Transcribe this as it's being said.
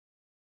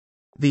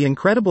The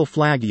incredible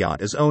flag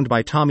yacht is owned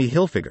by Tommy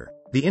Hilfiger,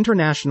 the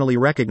internationally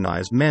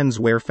recognized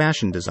menswear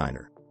fashion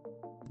designer.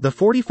 The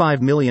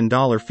 $45 million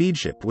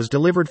Feadship was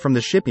delivered from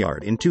the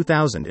shipyard in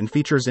 2000 and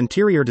features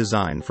interior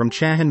design from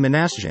Chahan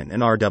Minassian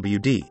and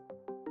RWD.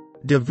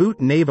 Devout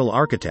naval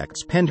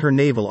architects penned her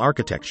naval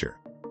architecture.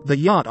 The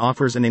yacht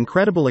offers an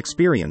incredible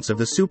experience of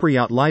the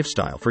superyacht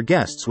lifestyle for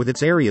guests with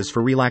its areas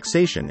for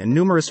relaxation and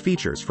numerous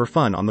features for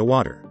fun on the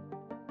water.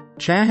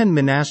 Chahan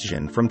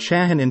Minassian from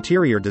Chahan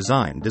Interior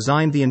Design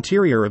designed the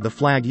interior of the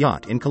flag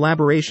yacht in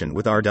collaboration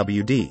with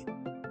RWD.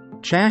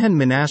 Chahan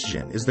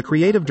Minassian is the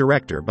creative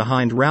director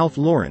behind Ralph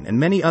Lauren and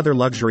many other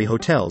luxury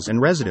hotels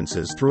and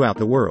residences throughout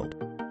the world.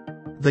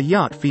 The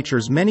yacht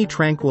features many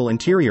tranquil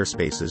interior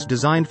spaces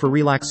designed for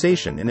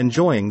relaxation and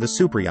enjoying the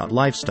superyacht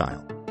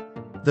lifestyle.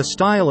 The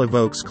style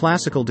evokes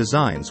classical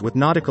designs with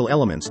nautical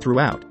elements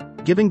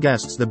throughout, giving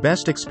guests the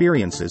best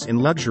experiences in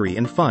luxury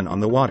and fun on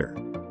the water.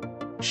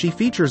 She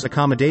features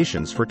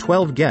accommodations for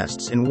 12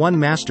 guests in one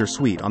master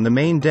suite on the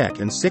main deck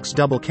and 6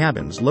 double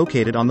cabins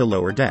located on the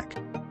lower deck.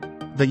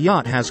 The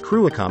yacht has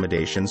crew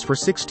accommodations for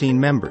 16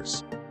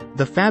 members.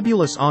 The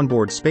fabulous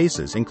onboard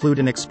spaces include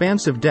an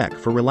expansive deck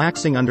for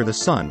relaxing under the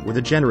sun with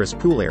a generous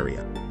pool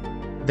area.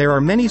 There are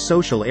many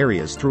social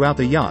areas throughout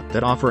the yacht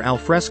that offer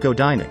alfresco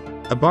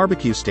dining, a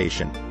barbecue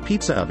station,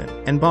 pizza oven,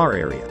 and bar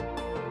area.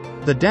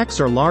 The decks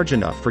are large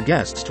enough for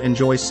guests to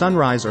enjoy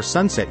sunrise or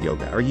sunset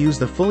yoga or use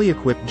the fully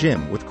equipped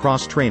gym with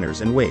cross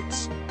trainers and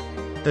weights.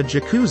 A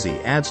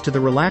jacuzzi adds to the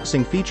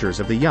relaxing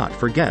features of the yacht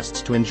for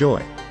guests to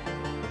enjoy.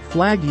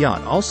 Flag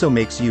Yacht also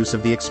makes use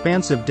of the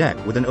expansive deck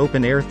with an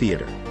open-air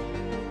theater.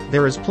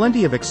 There is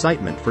plenty of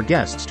excitement for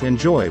guests to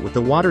enjoy with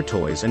the water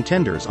toys and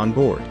tenders on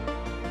board.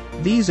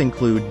 These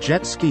include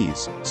jet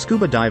skis,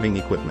 scuba diving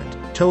equipment,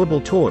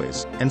 towable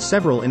toys, and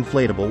several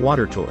inflatable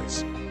water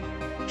toys.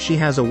 She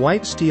has a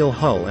white steel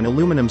hull and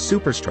aluminum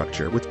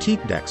superstructure with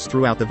teak decks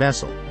throughout the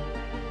vessel.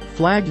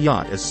 Flag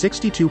Yacht is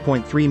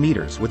 62.3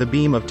 meters with a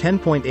beam of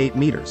 10.8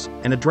 meters,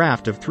 and a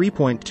draft of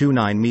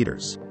 3.29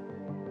 meters.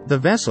 The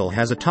vessel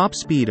has a top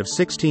speed of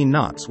 16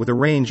 knots with a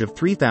range of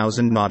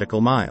 3,000 nautical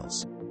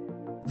miles.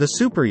 The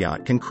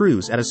superyacht can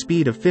cruise at a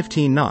speed of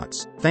 15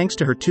 knots, thanks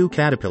to her 2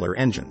 Caterpillar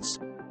engines.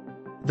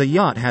 The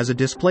yacht has a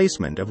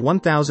displacement of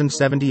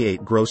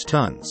 1,078 gross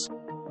tons.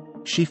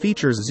 She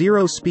features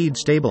zero-speed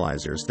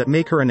stabilizers that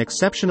make her an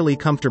exceptionally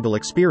comfortable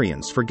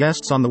experience for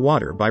guests on the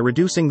water by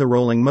reducing the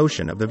rolling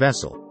motion of the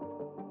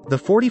vessel. The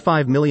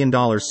 $45 million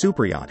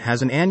superyacht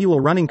has an annual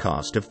running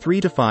cost of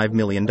 $3 to $5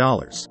 million.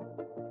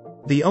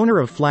 The owner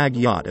of Flag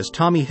Yacht is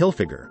Tommy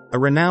Hilfiger, a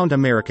renowned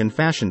American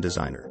fashion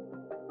designer.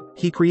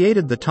 He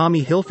created the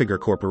Tommy Hilfiger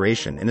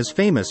Corporation and is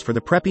famous for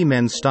the preppy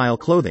men's style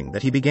clothing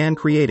that he began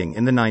creating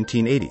in the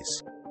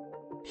 1980s.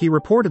 He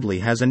reportedly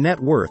has a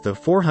net worth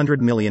of $400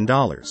 million.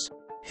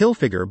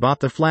 Hilfiger bought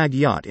the Flag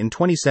Yacht in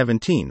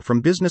 2017 from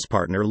business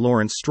partner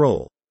Lawrence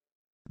Stroll.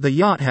 The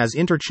yacht has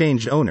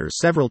interchanged owners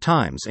several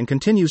times and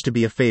continues to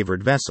be a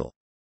favored vessel.